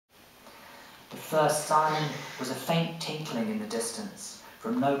The first sign was a faint tinkling in the distance,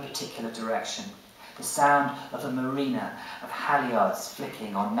 from no particular direction, the sound of a marina of halyards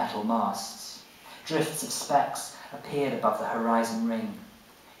flicking on metal masts. Drifts of specks appeared above the horizon ring.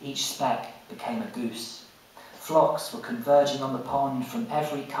 Each speck became a goose. Flocks were converging on the pond from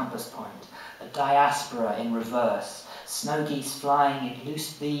every compass point, a diaspora in reverse, snow geese flying in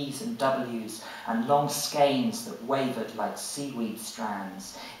loose V's and W's and long skeins that wavered like seaweed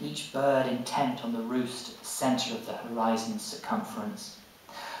strands, each bird intent on the roost at the centre of the horizon's circumference.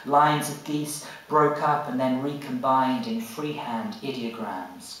 Lines of geese broke up and then recombined in freehand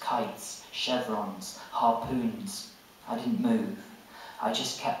ideograms, kites, chevrons, harpoons. I didn't move. I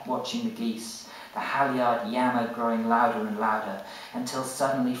just kept watching the geese, the halyard yammer growing louder and louder, until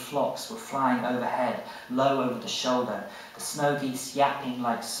suddenly flocks were flying overhead, low over the shoulder, the snow geese yapping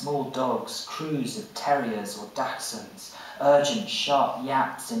like small dogs, crews of terriers or dachshunds, urgent, sharp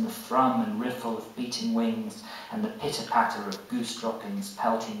yaps in the thrum and riffle of beating wings, and the pitter-patter of goose droppings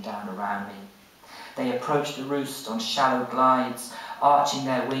pelting down around me. They approached the roost on shallow glides, arching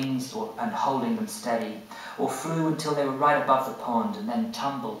their wings and holding them steady, or flew until they were right above the pond and then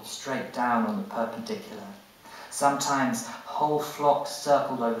tumbled straight down on the perpendicular. Sometimes whole flocks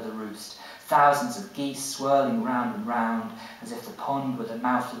circled over the roost, thousands of geese swirling round and round, as if the pond were the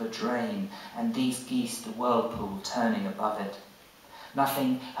mouth of a drain, and these geese the whirlpool turning above it.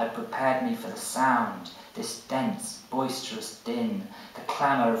 Nothing had prepared me for the sound, this dense, boisterous din, the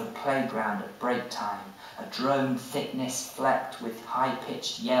clamour of a playground at break time, a drone thickness flecked with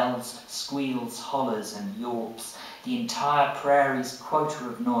high-pitched yells, squeals, hollers and yawps, the entire prairie's quota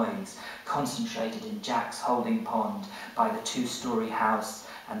of noise concentrated in Jack's holding pond by the two-storey house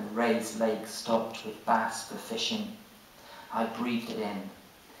and the raised lake stocked with bass for fishing. I breathed it in.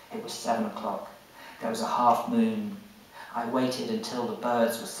 It was 7 o'clock. There was a half moon. I waited until the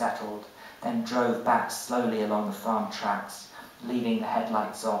birds were settled, then drove back slowly along the farm tracks, leaving the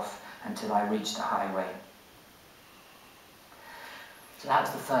headlights off until I reached the highway. So that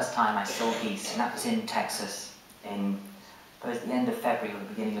was the first time I saw geese, and that was in Texas, in both the end of February or the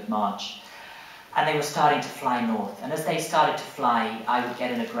beginning of March. And they were starting to fly north, and as they started to fly, I would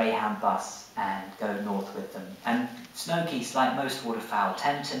get in a Greyhound bus and go north with them. And snow geese, like most waterfowl,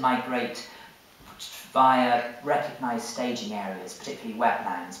 tend to migrate via recognised staging areas, particularly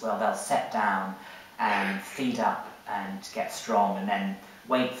wetlands, where they'll set down and feed up and get strong, and then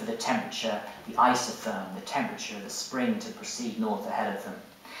wait for the temperature, the isotherm, the temperature of the spring to proceed north ahead of them.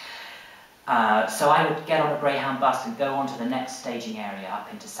 So I would get on a Greyhound bus and go on to the next staging area,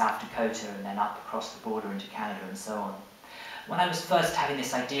 up into South Dakota and then up across the border into Canada and so on. When I was first having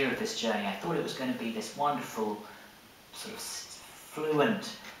this idea of this journey, I thought it was going to be this wonderful, sort of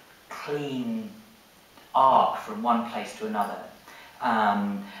fluent, clean arc from one place to another.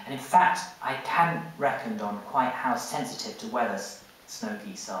 And in fact, I hadn't reckoned on quite how sensitive to weather snow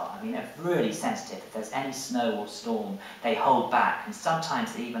geese are. I mean, they're really sensitive. If there's any snow or storm, they hold back, and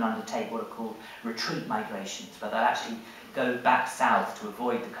sometimes they even undertake what are called retreat migrations, where they'll actually go back south to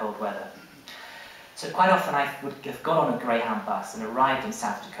avoid the cold weather. So quite often I would have got on a Greyhound bus and arrived in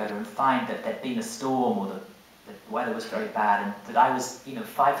South Dakota and find that there'd been a storm or the weather was very bad, and that I was,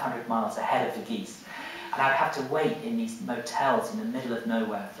 500 miles ahead of the geese. And I'd have to wait in these motels in the middle of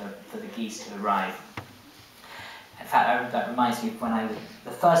nowhere for the geese to arrive. In fact, that reminds me of when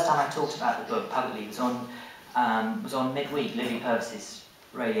the first time I talked about the book publicly was on Midweek, Livy Purvis's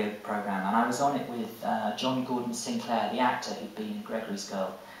radio programme, and I was on it with John Gordon Sinclair, the actor who'd been in Gregory's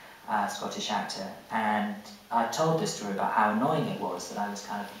Girl, Scottish actor, and I told this story about how annoying it was that I was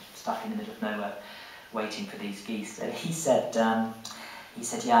kind of stuck in the middle of nowhere waiting for these geese. And he said,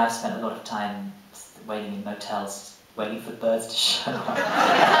 yeah, I've spent a lot of time waiting in motels, waiting for birds to show up.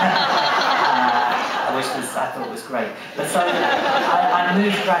 I thought it was great. But so I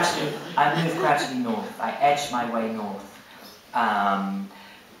moved gradually north. I edged my way north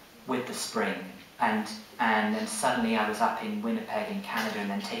with the spring, and then suddenly I was up in Winnipeg in Canada, and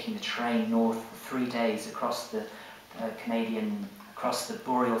then taking the train north for 3 days across the across the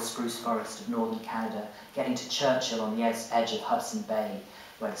boreal spruce forest of northern Canada, getting to Churchill on the edge of Hudson Bay,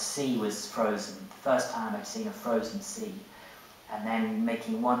 where the sea was frozen, the first time I'd seen a frozen sea, and then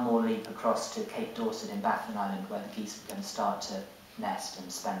making one more leap across to Cape Dorset in Baffin Island, where the geese were going to start to nest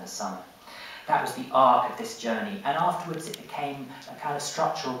and spend the summer. That was the arc of this journey, and afterwards it became a kind of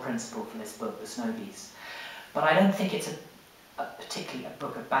structural principle for this book, The Snow Geese. But I don't think it's particularly a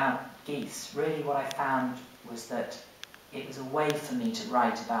book about geese. Really what I found was that it was a way for me to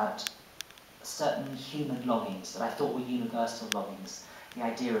write about certain human longings that I thought were universal longings. The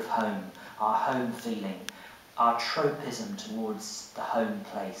idea of home, our home feeling, our tropism towards the home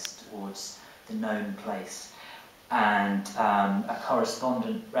place, towards the known place, and a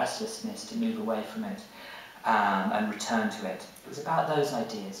correspondent restlessness to move away from it and return to it. It was about those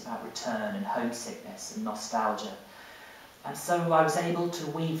ideas, about return and homesickness and nostalgia. And so I was able to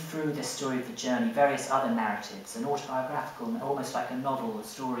weave through this story of the journey various other narratives, an autobiographical, almost like a novel, a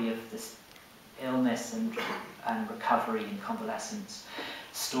story of this illness and recovery and convalescence,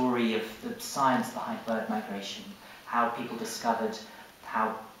 story of the science behind bird migration, how people discovered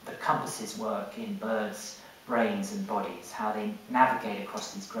how the compasses work in birds' brains and bodies, how they navigate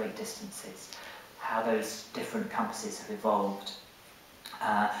across these great distances, how those different compasses have evolved.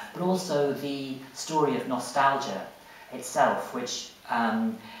 But also the story of nostalgia itself, which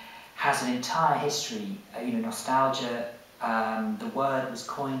has an entire history. Nostalgia, the word was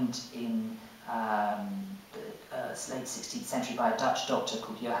coined in the late 16th century by a Dutch doctor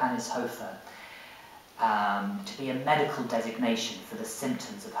called Johannes Hofer to be a medical designation for the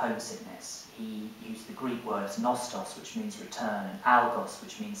symptoms of homesickness. He used the Greek words nostos, which means return, and algos,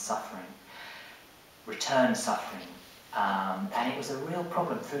 which means suffering, return suffering. And it was a real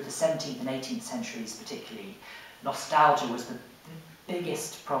problem through the 17th and 18th centuries particularly. Nostalgia was the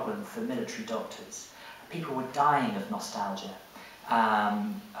biggest problem for military doctors. People were dying of nostalgia.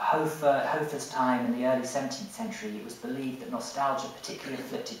 Hofer's time in the early 17th century, it was believed that nostalgia particularly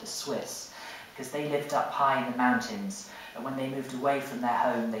afflicted the Swiss, because they lived up high in the mountains, and when they moved away from their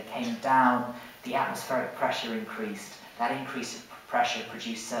home, they came down, the atmospheric pressure increased. That increase of pressure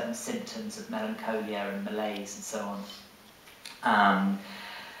produced certain symptoms of melancholia and malaise and so on.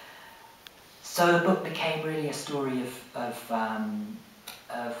 So the book became really a story of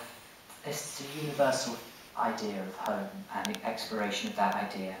this universal idea of home and the exploration of that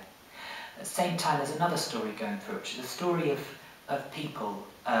idea. At the same time, there's another story going through, which is a story of people,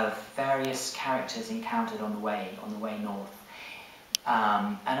 of various characters encountered on the way north.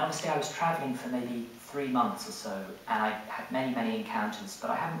 And obviously I was travelling for maybe 3 months or so, and I had many, many encounters,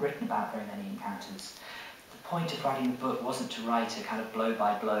 but I haven't written about very many encounters. The point of writing the book wasn't to write a kind of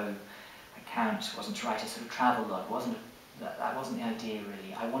blow-by-blow account, wasn't to write a sort of travel log, that wasn't the idea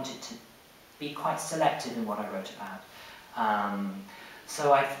really. I wanted to be quite selective in what I wrote about.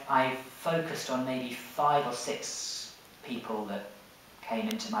 So I focused on maybe 5 or 6 people that came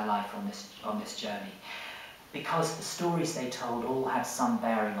into my life on this journey, because the stories they told all had some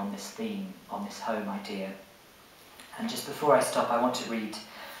bearing on this theme, on this home idea. And just before I stop, I want to read,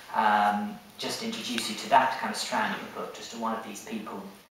 just introduce you to that kind of strand of the book, just to one of these people.